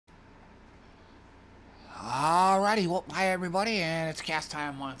Alrighty, well, hi everybody, and it's cast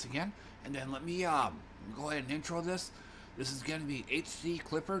time once again. And then let me go ahead and intro this. This is gonna be H.C.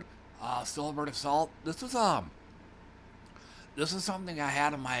 Clifford, Silver Assault. This is something I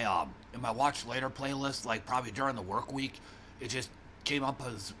had in my watch later playlist, like probably during the work week. It just came up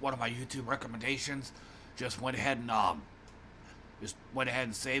as one of my YouTube recommendations. Just went ahead and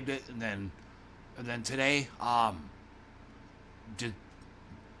saved it, and then today did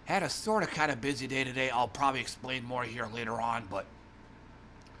had a sort of kind of busy day today. I'll probably explain more here later on, but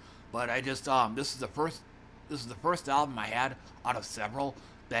I just this is the first album I had out of several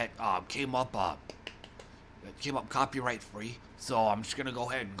that came up copyright free. So I'm just gonna go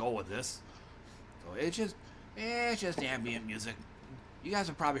ahead and go with this. So it's just ambient music. You guys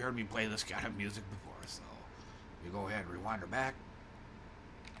have probably heard me play this kind of music before, so you go ahead and rewind her back.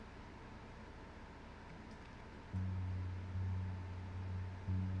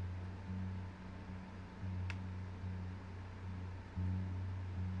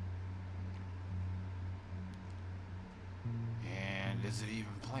 Is it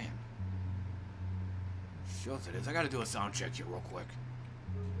even playing? Shows it is. I gotta do a sound check here real quick.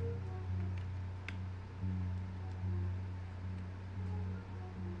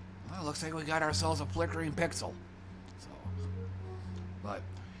 Well, looks like we got ourselves a flickering pixel. So, but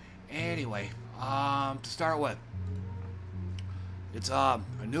anyway, to start with, it's a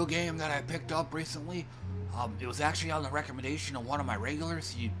new game that I picked up recently. It was actually on the recommendation of one of my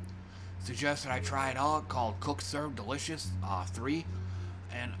regulars. He suggested I try it out, called Cook Serve Delicious 3.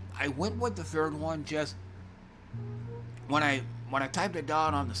 And I went with the third one. Just when I typed it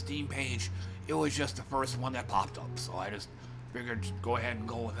down on the Steam page, it was just the first one that popped up, so I just figured go ahead and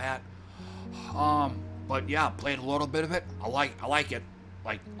go with that. But yeah, played a little bit of it. I like it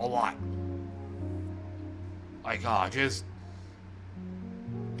like a lot. Like just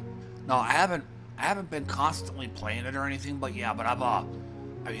no, I haven't been constantly playing it or anything, but yeah, but I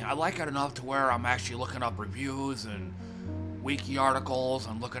mean, I like it enough to where I'm actually looking up reviews and wiki articles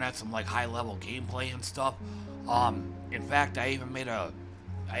and looking at some like high-level gameplay and stuff. In fact, I even made a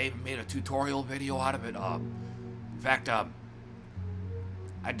tutorial video out of it. In fact,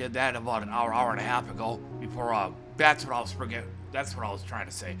 I did that about an hour and a half ago. Before that's what I was trying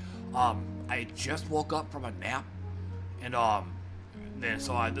to say. I just woke up from a nap, and then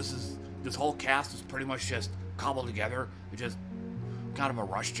this whole cast is pretty much just cobbled together. It's just kind of a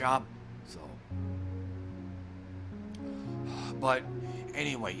rush job. So. But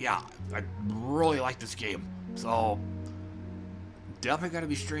anyway, yeah, I really like this game, so definitely gonna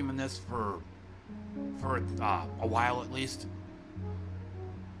be streaming this for a while at least.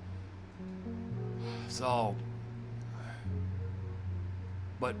 So,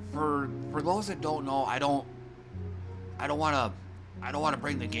 but for those that don't know, I don't want to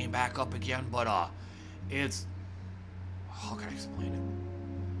bring the game back up again, but it's, how can I explain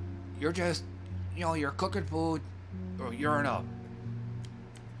it? You're just, you're cooking food. Or you're in a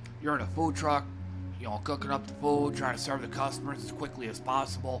food truck, cooking up the food, trying to serve the customers as quickly as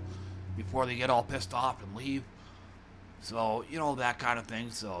possible before they get all pissed off and leave. So, that kind of thing.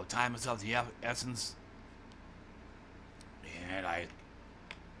 So, time is of the essence. And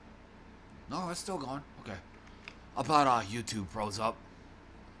no, it's still going. Okay. I thought YouTube froze up.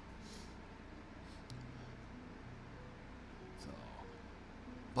 So,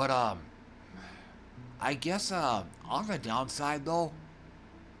 but I guess on the downside though,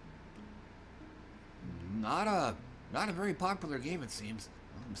 not a very popular game, it seems.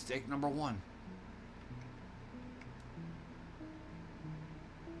 Mistake number one.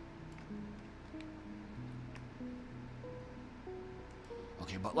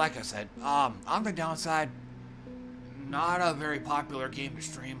 Okay, but like I said, on the downside, not a very popular game to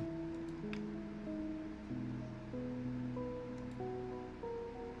stream.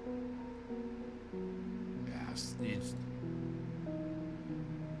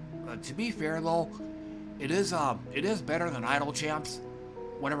 To be fair though, it is better than Idle Champs.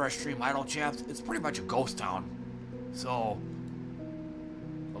 Whenever I stream Idle Champs, it's pretty much a ghost town. So,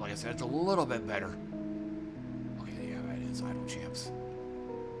 but like I said, it's a little bit better. Okay, yeah, it is Idle Champs.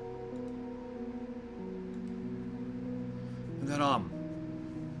 And then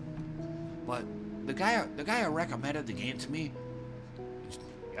but the guy who recommended the game to me,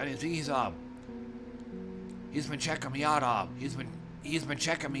 I didn't think he's been checking me out. He's been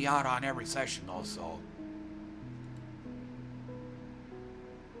checking me out on every session though, so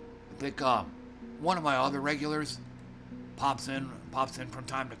I think one of my other regulars pops in from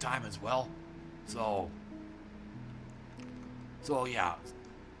time to time as well. So yeah,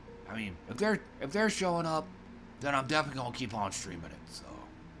 I mean, if they're showing up, then I'm definitely gonna keep on streaming it. So,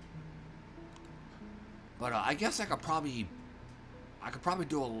 But I guess I could probably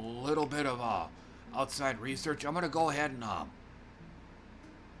do a little bit of outside research. I'm gonna go ahead and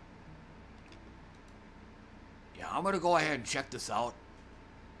yeah, I'm gonna go ahead and check this out.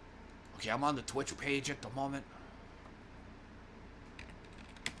 Okay, I'm on the Twitch page at the moment.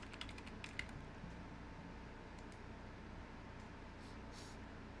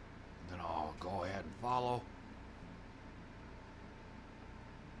 Then I'll go ahead and follow.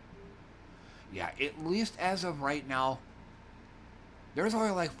 Yeah, at least as of right now, there's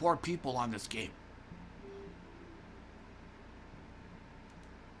only like 4 people on this game.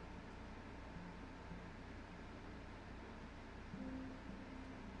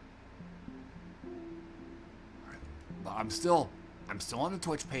 But I'm still on the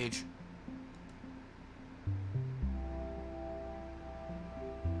Twitch page.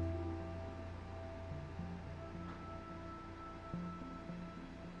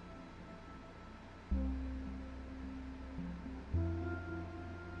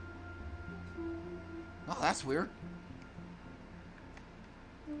 Oh, that's weird.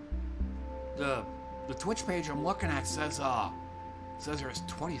 The Twitch page I'm looking at says there's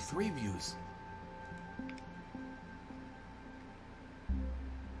 23 views.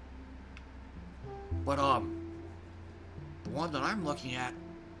 But the one that I'm looking at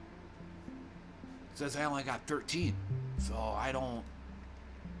says I only got 13. So I don't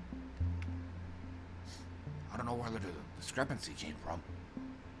know where the discrepancy came from.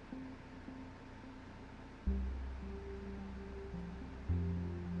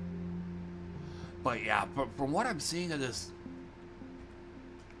 But yeah, from what I'm seeing of this,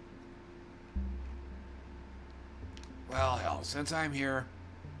 well, hell, since I'm here,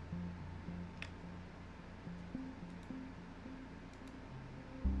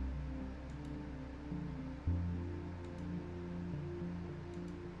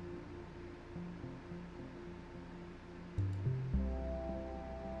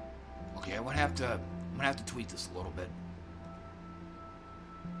 okay, I'm gonna have to tweak this a little bit.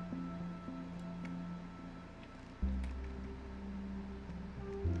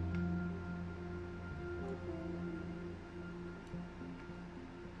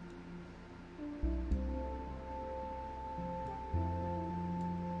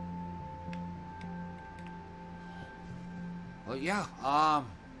 But yeah, I'm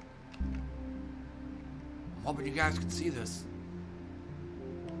hoping you guys can see this.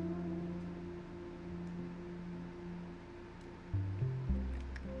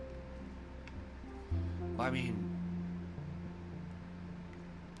 I mean,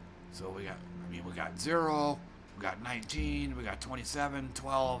 so we got 0, we got 19, we got 27,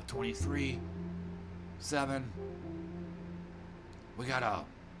 12, 23, 7. We got a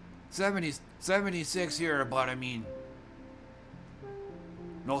 76 here, but I mean,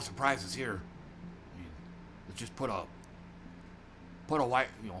 no surprises here. I mean, let's just put a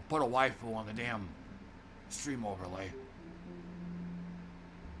waifu on the damn stream overlay.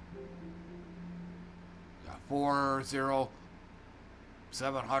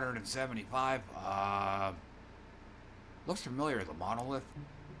 775. Looks familiar, the monolith.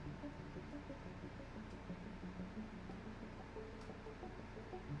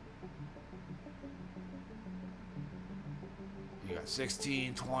 You got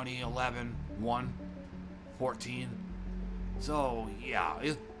 16, 20, 11, 1, 14. So, yeah.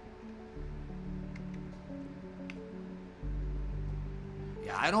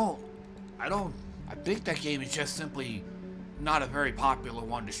 I think that game is just simply not a very popular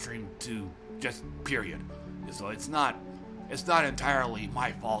one to stream to, just period. So it's not entirely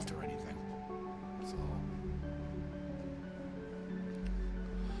my fault or anything. So,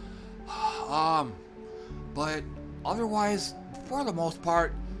 but otherwise, for the most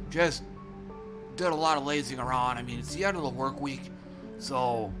part, just did a lot of lazing around. I mean, it's the end of the work week,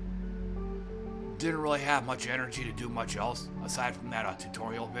 so didn't really have much energy to do much else aside from that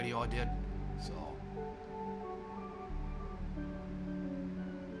tutorial video I did. So,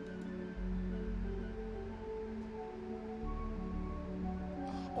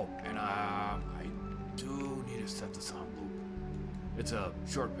 oh, and I do need to set this on loop. It's a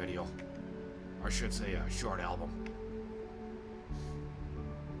short video, or I should say a short album.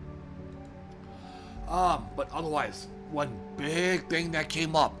 But otherwise, one big thing that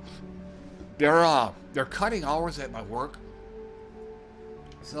came up, they're cutting hours at my work.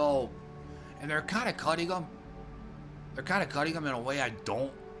 So, and they're kind of cutting them in a way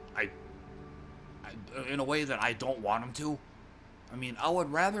in a way that I don't want them to. I mean, I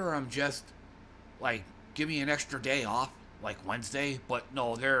would rather them just like give me an extra day off, like Wednesday, but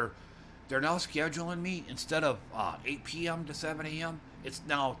no, they're now scheduling me instead of 8 p.m. to 7 a.m. It's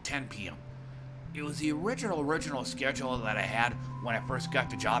now 10 p.m. it was the original schedule that I had when I first got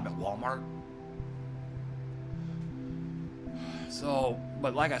the job at Walmart. So,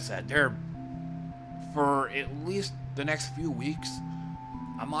 but like I said, for at least the next few weeks,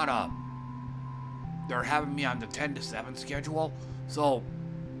 I'm on they're having me on the 10 to 7 schedule. So,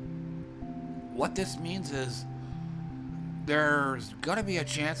 what this means is there's gonna be a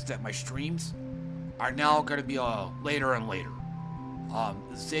chance that my streams are now gonna be later and later.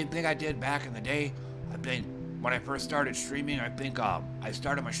 The same thing I did back in the day. I think when I first started streaming, I think I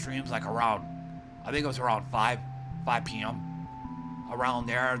started my streams like around, I think it was around 5 p.m. around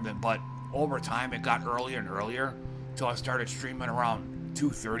there. But over time, it got earlier and earlier till I started streaming around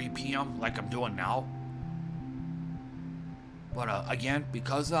 2:30 p.m. like I'm doing now. But again,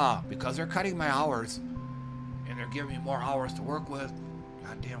 because they're cutting my hours and they're giving me more hours to work with,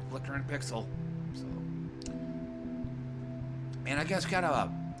 goddamn flickering pixel. So, and I guess kind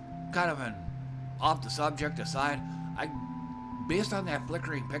of an off the subject aside, based on that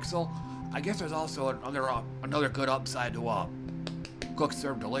flickering pixel, I guess there's also another good upside to Cook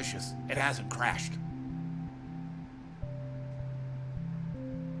Serve Delicious. It hasn't crashed.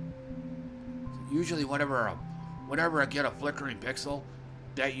 Usually, whenever I get a flickering pixel,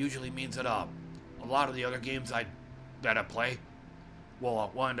 that usually means that a lot of the other games that I play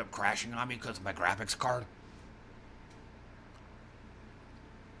will end up crashing on me because of my graphics card.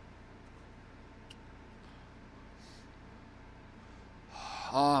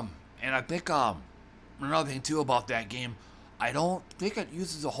 And I think another thing too about that game, I don't think it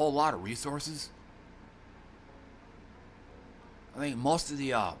uses a whole lot of resources. I think most of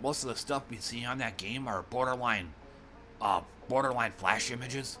the stuff we see on that game are borderline flash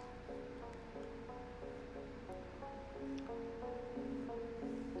images.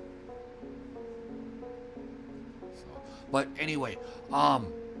 So, but anyway,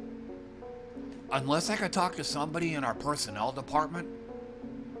 unless I could talk to somebody in our personnel department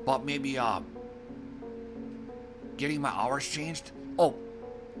about maybe getting my hours changed. Oh,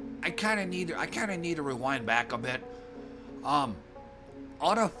 I kind of need to rewind back a bit.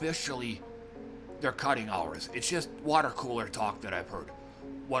 Unofficially, they're cutting hours. It's just water cooler talk that I've heard.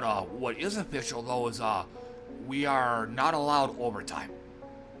 What is official though is we are not allowed overtime.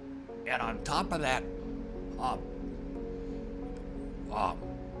 And on top of that,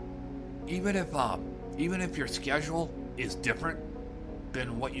 even if your schedule is different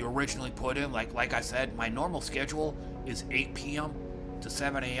than what you originally put in, like I said, my normal schedule is 8 p.m. to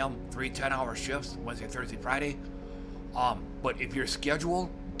 7 a.m. 3 10-hour shifts, Wednesday, Thursday, Friday. But if you're scheduled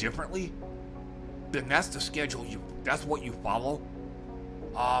differently, then that's the schedule that's what you follow.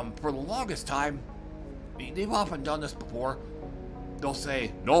 For the longest time, they've often done this before. They'll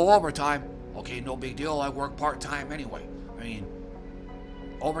say, no overtime. Okay, no big deal. I work part-time anyway. I mean,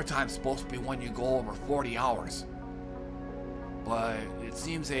 overtime's supposed to be when you go over 40 hours. But it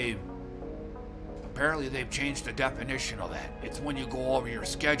seems apparently they've changed the definition of that. It's when you go over your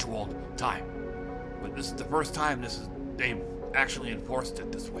scheduled time. But this is the first time they've actually enforced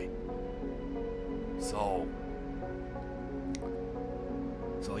it this way. So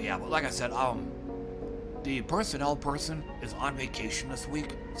yeah, but like I said, the personnel person is on vacation this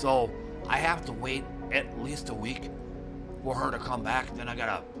week, so I have to wait at least a week for her to come back. Then I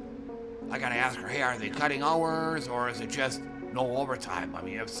gotta ask her, hey, are they cutting hours or is it just no overtime? I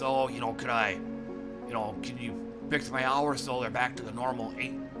mean, if so, can you fix my hours so they're back to the normal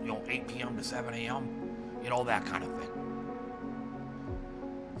 8 p.m. to 7 a.m., that kind of thing.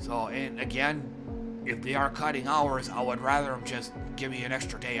 So, and again, if they are cutting hours, I would rather them just give me an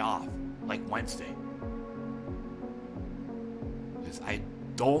extra day off, like Wednesday. Because I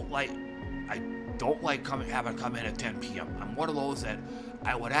don't like having to come in at 10 p.m. I'm one of those that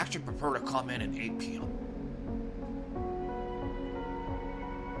I would actually prefer to come in at 8 p.m.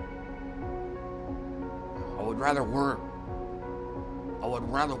 I would rather work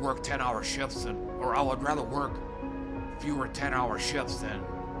 10-hour shifts or I would rather work fewer 10-hour shifts than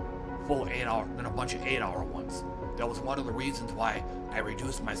full 8-hour than a bunch of 8-hour ones. That was one of the reasons why I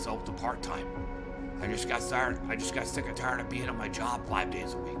reduced myself to part-time. I just got sick and tired of being at my job 5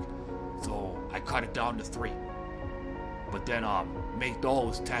 days a week. So I cut it down to 3. But then make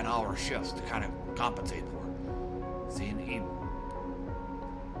those 10-hour shifts to kind of compensate for it. See,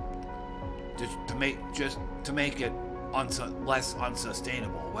 to make it less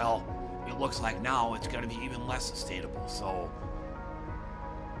unsustainable. Well, it looks like now it's going to be even less sustainable. So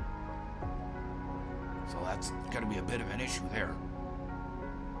that's going to be a bit of an issue there.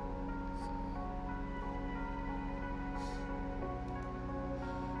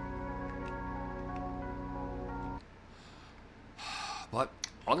 But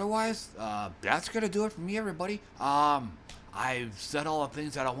otherwise, that's gonna do it for me, everybody. I've said all the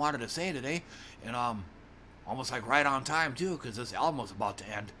things that I wanted to say today, and almost like right on time too, because this album's about to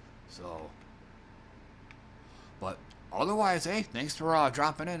end. So, but otherwise, hey, thanks for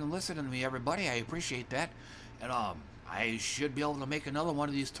dropping in and listening to me, everybody. I appreciate that, and I should be able to make another one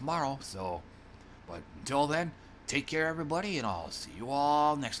of these tomorrow. So, but until then, take care, everybody, and I'll see you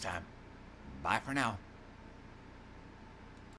all next time. Bye for now.